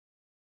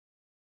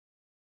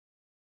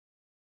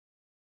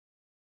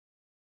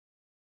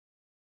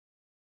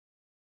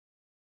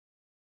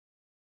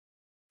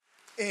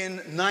In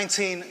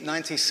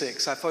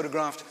 1996, I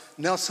photographed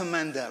Nelson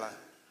Mandela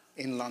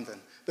in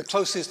London, the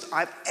closest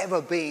I've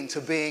ever been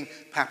to being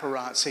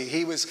paparazzi.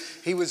 He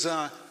was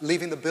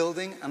leaving the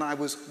building, and I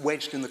was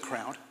wedged in the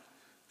crowd,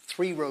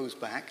 3 rows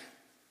back,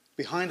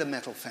 behind a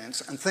metal fence,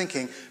 and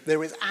thinking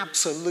there is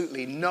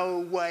absolutely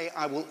no way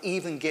I will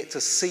even get to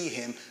see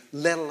him,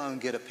 let alone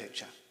get a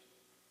picture.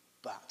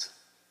 But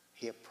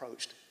he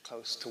approached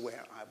close to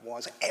where I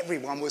was.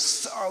 Everyone was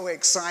so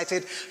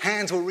excited.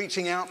 Hands were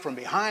reaching out from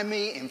behind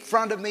me, in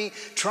front of me,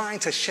 trying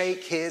to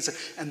shake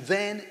his. And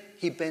then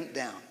he bent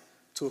down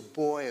to a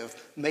boy of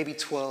maybe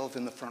 12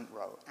 in the front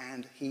row,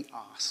 and he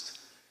asked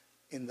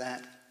in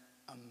that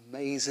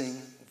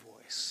amazing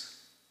voice,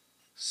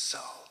 "So,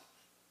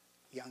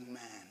 young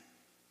man,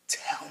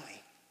 tell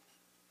me,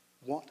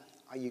 what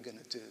are you going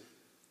to do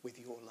with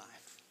your life?"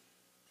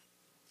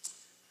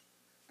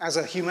 As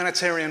a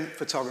humanitarian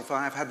photographer,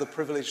 I've had the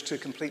privilege to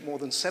complete more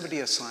than 70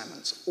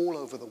 assignments all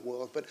over the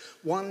world, but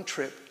one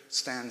trip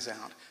stands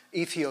out.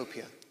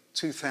 Ethiopia,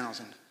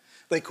 2000.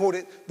 They called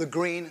it the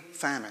Green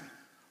Famine.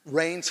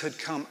 Rains had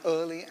come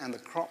early and the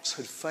crops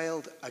had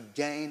failed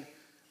again,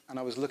 and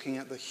I was looking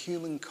at the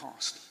human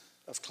cost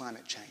of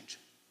climate change.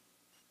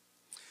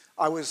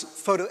 I was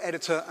photo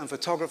editor and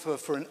photographer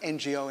for an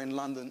NGO in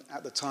London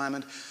at the time,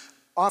 and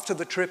after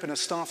the trip in a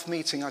staff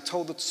meeting, I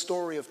told the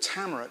story of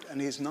Tamarat and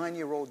his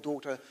 9-year-old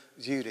daughter,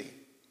 Zudi.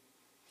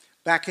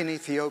 Back in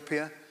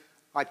Ethiopia,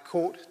 I'd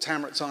caught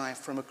Tamarat's eye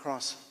from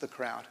across the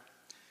crowd.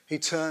 He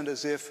turned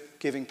as if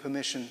giving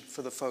permission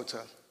for the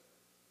photo.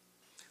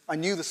 I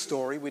knew the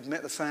story. We'd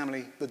met the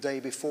family the day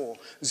before.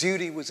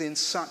 Zudi was in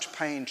such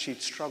pain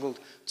she'd struggled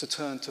to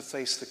turn to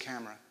face the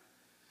camera.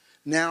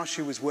 Now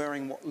she was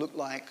wearing what looked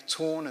like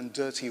torn and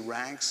dirty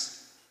rags.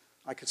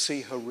 I could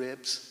see her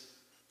ribs,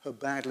 her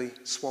badly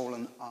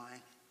swollen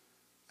eye,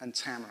 and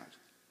Tamarat.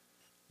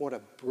 What a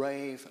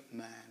brave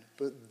man,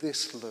 but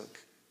this look,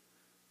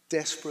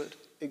 desperate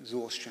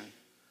exhaustion,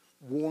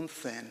 worn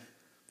thin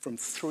from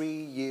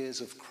 3 years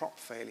of crop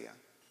failure,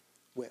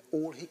 where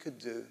all he could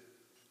do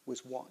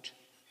was watch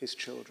his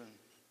children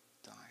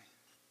die.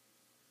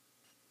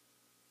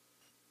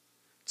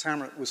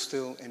 Tamarat was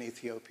still in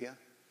Ethiopia,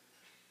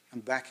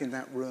 and back in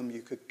that room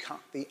you could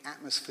cut the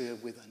atmosphere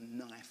with a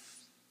knife.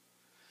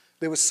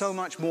 There was so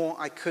much more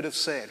I could have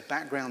said,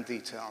 background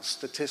details,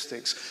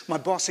 statistics. My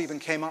boss even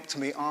came up to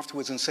me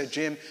afterwards and said,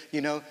 "Jim,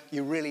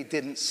 you really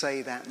didn't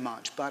say that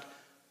much," but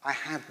I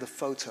had the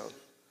photo.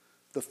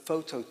 The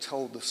photo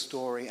told the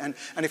story, and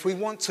if we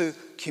want to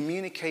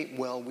communicate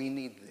well, we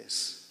need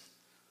this.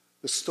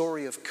 The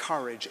story of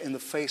courage in the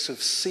face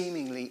of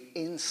seemingly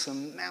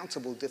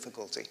insurmountable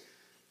difficulty,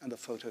 and the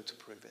photo to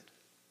prove it.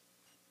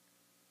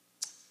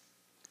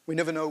 We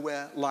never know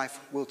where life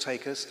will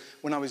take us.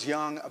 When I was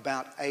young,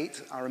 about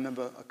 8, I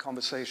remember a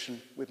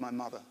conversation with my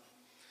mother.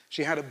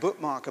 She had a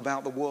bookmark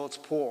about the world's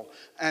poor,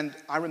 and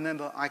I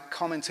remember I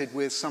commented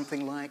with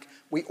something like,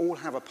 "We all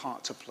have a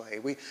part to play.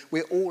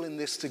 We're all in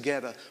this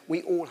together.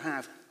 We all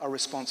have a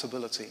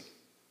responsibility."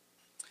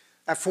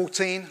 At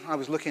 14, I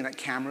was looking at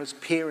cameras,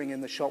 peering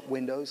in the shop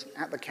windows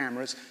at the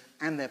cameras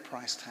and their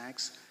price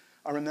tags.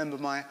 I remember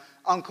my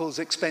uncle's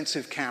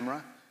expensive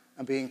camera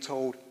and being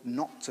told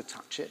not to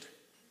touch it.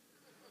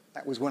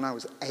 That was when I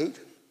was 8,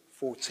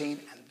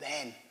 14, and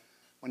then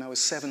when I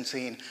was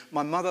 17,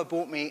 my mother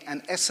bought me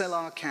an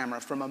SLR camera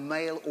from a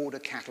mail order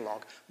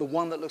catalog, the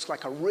one that looks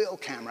like a real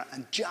camera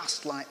and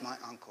just like my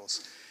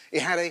uncle's.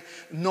 It had a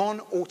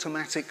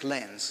non-automatic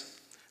lens.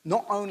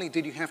 Not only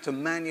did you have to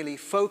manually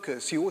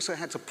focus, you also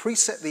had to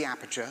preset the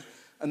aperture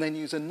and then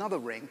use another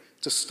ring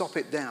to stop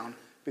it down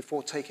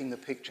before taking the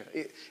picture.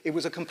 It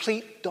was a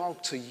complete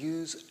dog to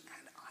use,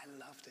 and I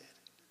loved it.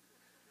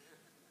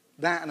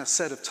 That and a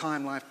set of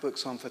Time Life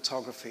books on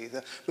photography,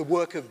 the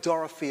work of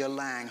Dorothea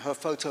Lange, her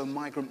photo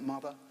Migrant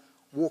Mother,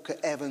 Walker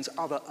Evans,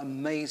 other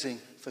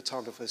amazing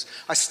photographers.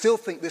 I still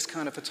think this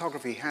kind of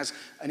photography has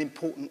an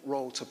important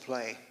role to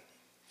play.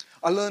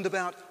 I learned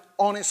about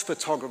honest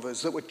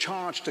photographers that were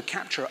charged to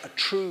capture a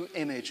true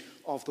image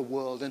of the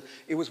world, and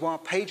it was while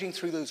paging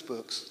through those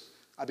books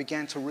I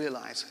began to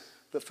realize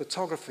that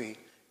photography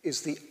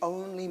is the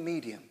only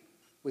medium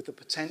with the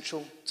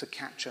potential to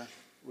capture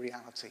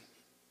reality.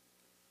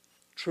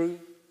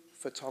 True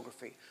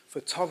photography,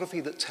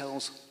 photography that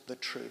tells the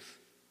truth.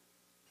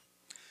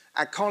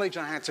 At college,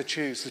 I had to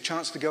choose the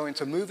chance to go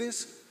into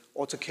movies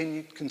or to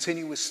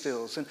continue with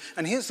stills.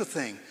 And here's the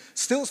thing,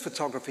 stills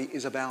photography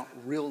is about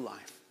real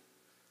life,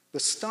 the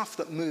stuff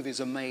that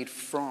movies are made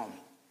from.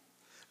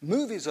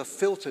 Movies are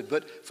filtered,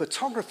 but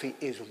photography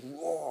is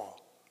raw,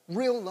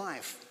 real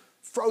life,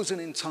 frozen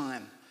in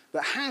time,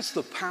 that has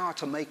the power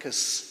to make us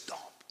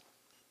stop,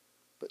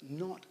 but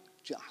not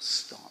just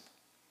stop.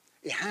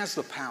 It has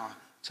the power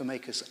to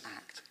make us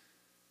act.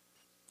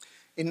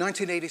 In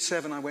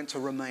 1987, I went to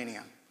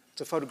Romania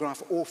to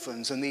photograph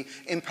orphans and the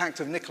impact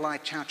of Nicolae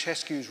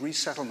Ceausescu's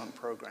resettlement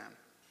program.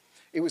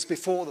 It was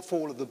before the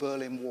fall of the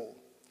Berlin Wall.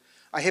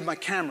 I hid my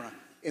camera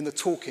in the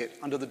toolkit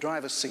under the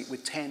driver's seat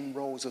with 10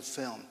 rolls of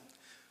film.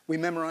 We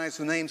memorized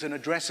the names and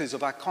addresses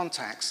of our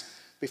contacts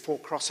before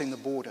crossing the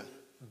border,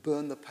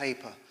 burned the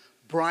paper,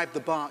 bribed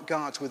the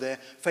guards with their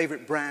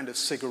favorite brand of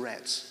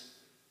cigarettes.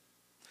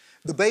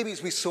 The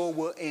babies we saw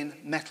were in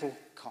metal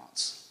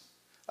cots,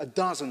 a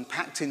dozen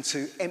packed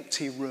into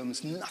empty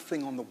rooms,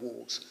 nothing on the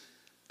walls,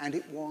 and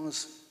it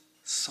was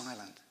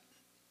silent.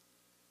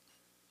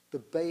 The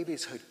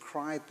babies had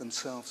cried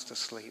themselves to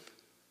sleep.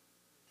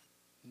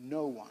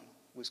 No one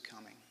was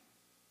coming.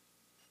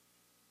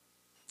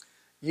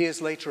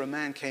 Years later, a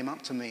man came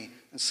up to me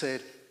and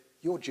said,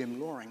 "You're Jim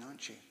Loring,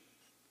 aren't you?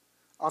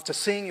 After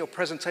seeing your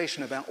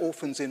presentation about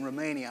orphans in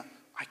Romania,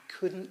 I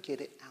couldn't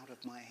get it out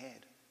of my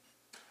head.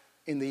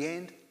 In the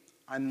end,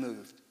 I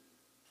moved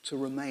to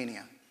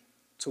Romania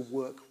to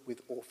work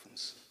with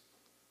orphans."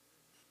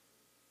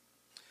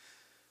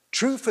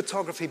 True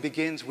photography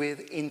begins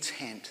with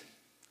intent,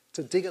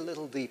 to dig a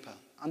little deeper,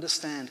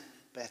 understand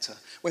better.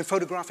 When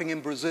photographing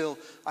in Brazil,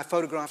 I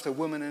photographed a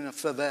woman in a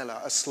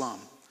favela, a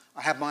slum.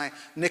 I had my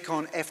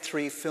Nikon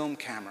F3 film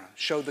camera,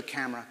 showed the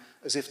camera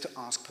as if to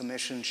ask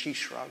permission. She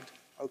shrugged,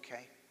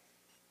 okay.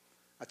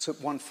 I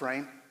took one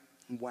frame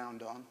and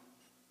wound on.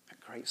 That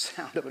great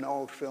sound of an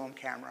old film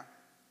camera.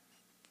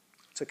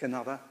 Took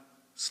another,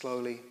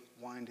 slowly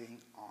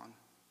winding on.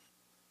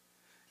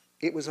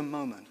 It was a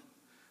moment,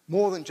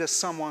 more than just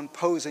someone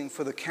posing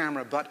for the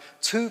camera, but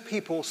two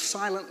people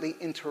silently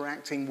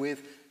interacting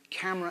with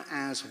camera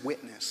as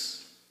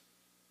witness.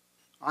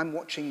 I'm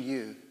watching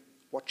you,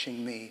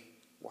 watching me,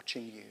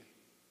 watching you.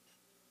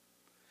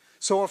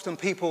 So often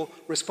people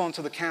respond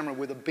to the camera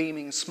with a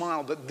beaming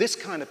smile, but this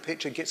kind of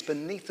picture gets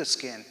beneath the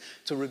skin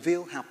to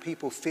reveal how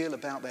people feel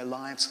about their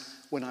lives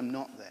when I'm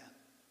not there.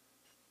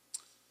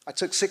 I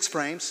took 6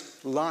 frames.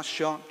 The last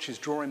shot, she's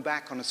drawing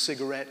back on a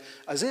cigarette,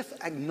 as if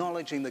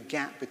acknowledging the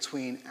gap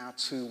between our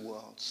two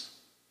worlds.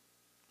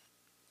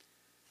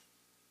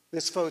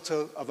 This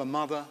photo of a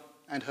mother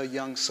and her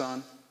young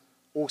son,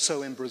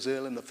 also in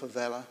Brazil in the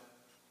favela.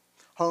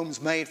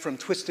 Homes made from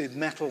twisted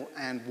metal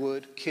and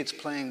wood, kids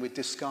playing with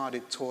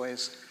discarded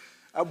toys.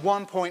 At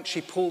one point,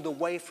 she pulled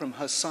away from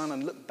her son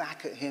and looked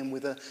back at him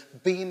with a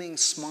beaming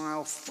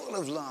smile full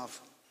of love.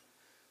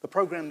 The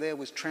program there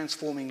was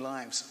transforming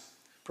lives,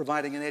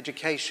 providing an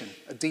education,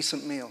 a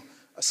decent meal,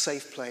 a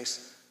safe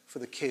place for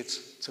the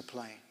kids to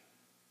play.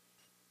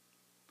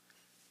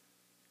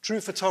 True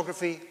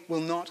photography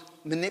will not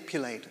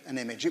manipulate an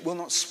image. It will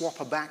not swap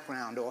a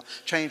background or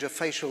change a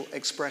facial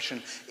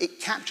expression.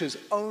 It captures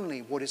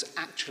only what is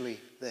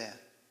actually there.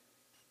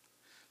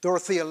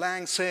 Dorothea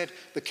Lange said,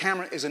 "The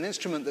camera is an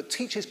instrument that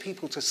teaches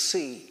people to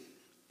see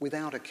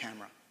without a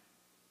camera."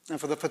 And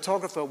for the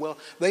photographer, well,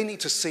 they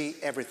need to see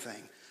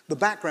everything. The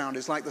background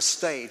is like the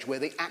stage where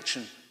the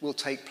action will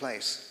take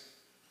place.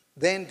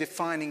 Then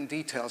defining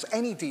details,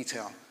 any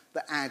detail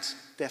that adds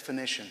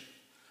definition.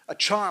 A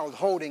child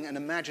holding an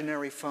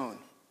imaginary phone.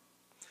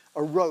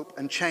 A rope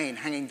and chain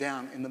hanging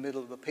down in the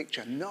middle of the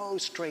picture. No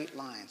straight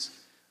lines.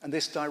 And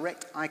this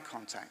direct eye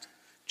contact,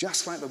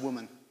 just like the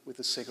woman with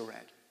the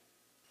cigarette.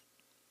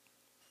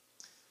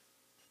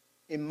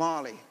 In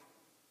Mali,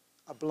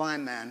 a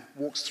blind man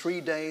walks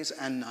 3 days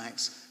and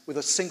nights with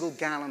a single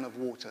gallon of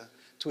water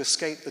to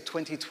escape the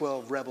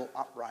 2012 rebel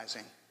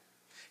uprising.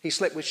 He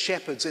slept with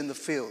shepherds in the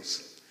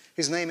fields.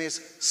 His name is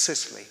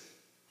Cicely.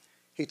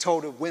 He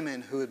told of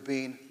women who had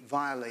been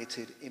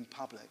violated in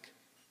public.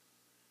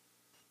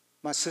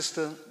 My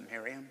sister,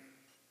 Miriam,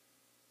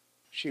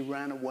 she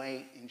ran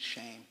away in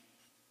shame.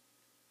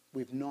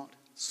 We've not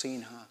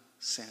seen her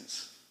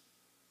since.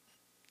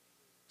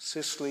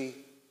 Cicely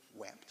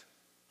wept.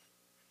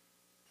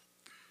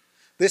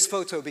 This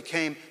photo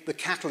became the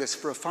catalyst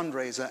for a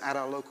fundraiser at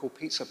our local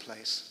pizza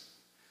place.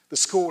 The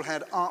school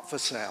had art for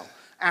sale,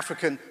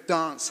 African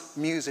dance,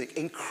 music,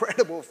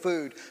 incredible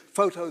food,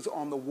 photos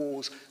on the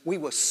walls. We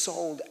were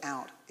sold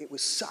out. It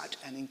was such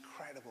an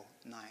incredible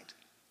night.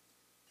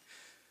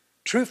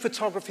 True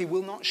photography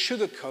will not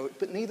sugarcoat,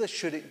 but neither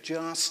should it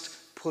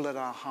just pull at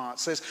our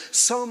hearts. There's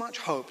so much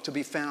hope to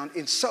be found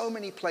in so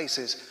many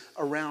places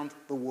around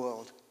the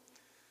world.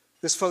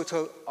 This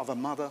photo of a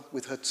mother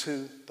with her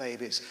 2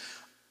 babies.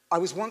 I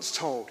was once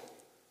told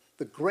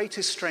the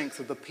greatest strength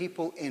of the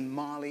people in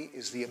Mali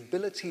is the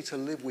ability to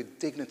live with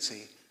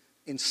dignity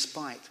in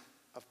spite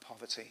of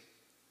poverty.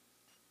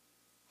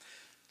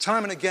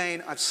 Time and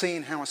again, I've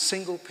seen how a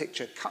single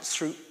picture cuts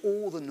through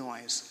all the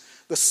noise.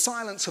 The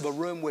silence of a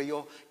room where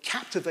you're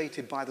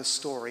captivated by the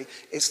story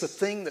is the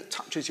thing that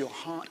touches your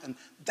heart, and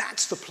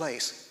that's the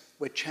place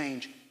where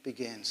change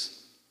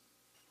begins.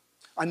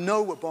 I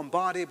know we're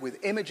bombarded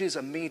with images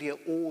and media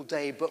all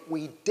day, but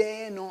we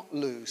dare not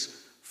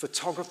lose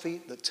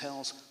photography that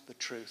tells the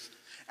truth.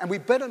 And we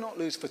better not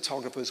lose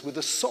photographers with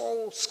the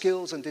soul,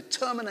 skills, and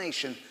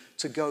determination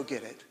to go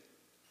get it.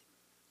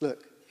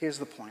 Look, here's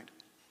the point.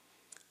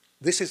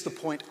 This is the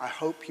point I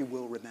hope you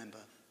will remember.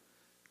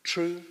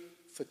 True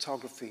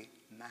photography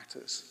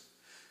matters.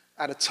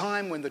 At a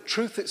time when the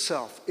truth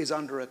itself is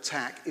under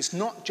attack, it's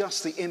not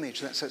just the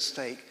image that's at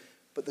stake,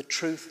 but the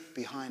truth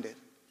behind it.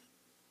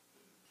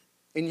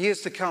 In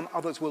years to come,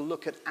 others will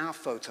look at our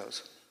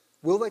photos.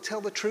 Will they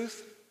tell the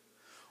truth?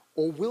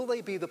 Or will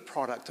they be the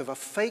product of a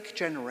fake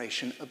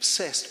generation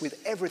obsessed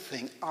with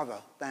everything other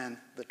than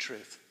the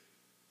truth?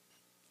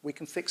 We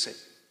can fix it.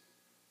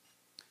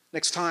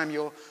 Next time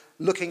you're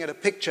looking at a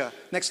picture,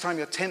 next time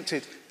you're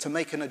tempted to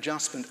make an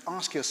adjustment,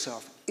 ask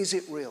yourself, is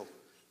it real?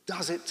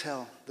 Does it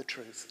tell the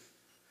truth?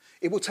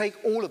 It will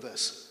take all of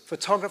us,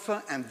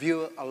 photographer and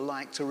viewer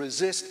alike, to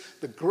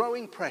resist the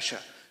growing pressure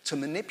to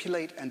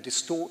manipulate and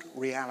distort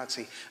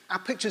reality. Our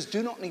pictures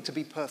do not need to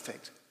be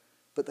perfect,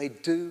 but they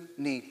do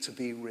need to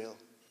be real.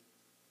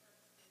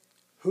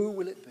 Who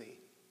will it be?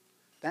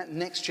 That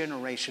next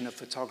generation of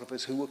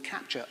photographers who will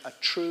capture a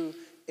true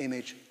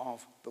image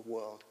of the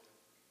world.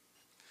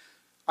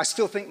 I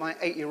still think my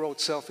 8-year-old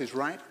self is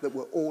right, that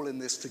we're all in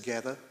this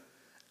together,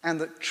 and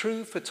that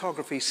true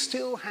photography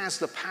still has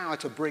the power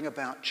to bring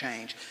about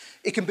change.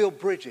 It can build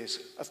bridges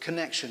of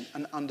connection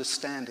and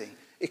understanding.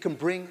 It can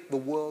bring the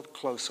world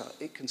closer.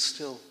 It can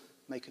still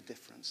make a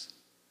difference.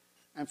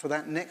 And for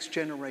that next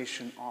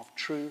generation of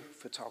true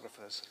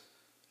photographers,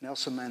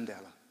 Nelson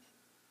Mandela,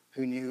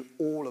 who knew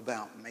all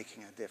about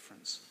making a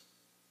difference,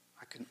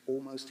 I can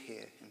almost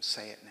hear him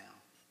say it now.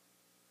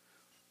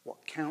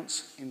 What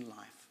counts in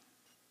life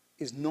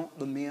is not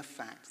the mere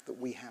fact that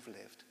we have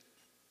lived.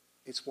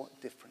 It's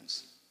what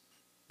difference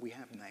we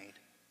have made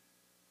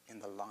in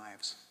the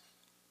lives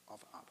of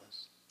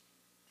others.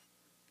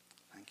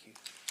 Thank you.